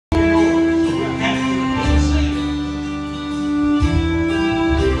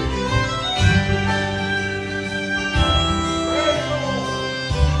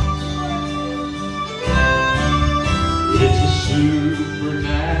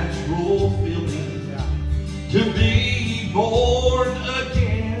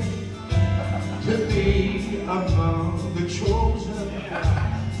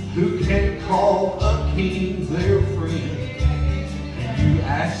became their friend. And you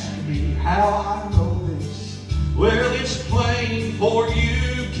ask me how I know this. Well, it's plain for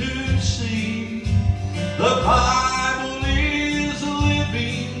you to see. The Bible is a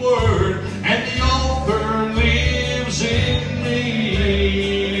living word, and the author lives in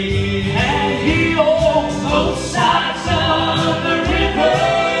me. And he owns both sides of the river,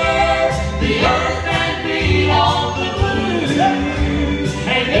 the earth and beyond the blue,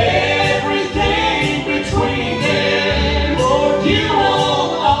 and everything between them. Lord, you own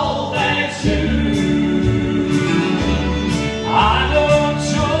all that's true. I know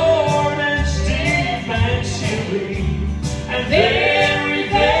Jordan, steep and chilly, and very,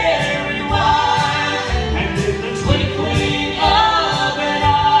 very wide, and in the twinkling of an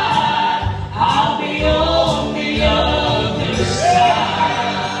eye, I'll be on the other side.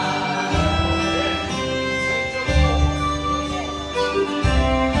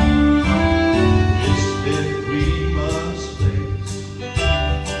 It's that we must face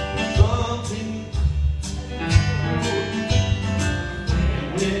something. And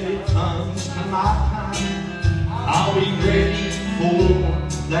when it comes to my time, I'll be ready for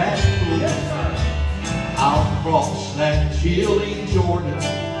that flood. I'll cross that chilly Jordan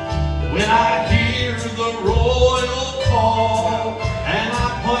when I hear the roar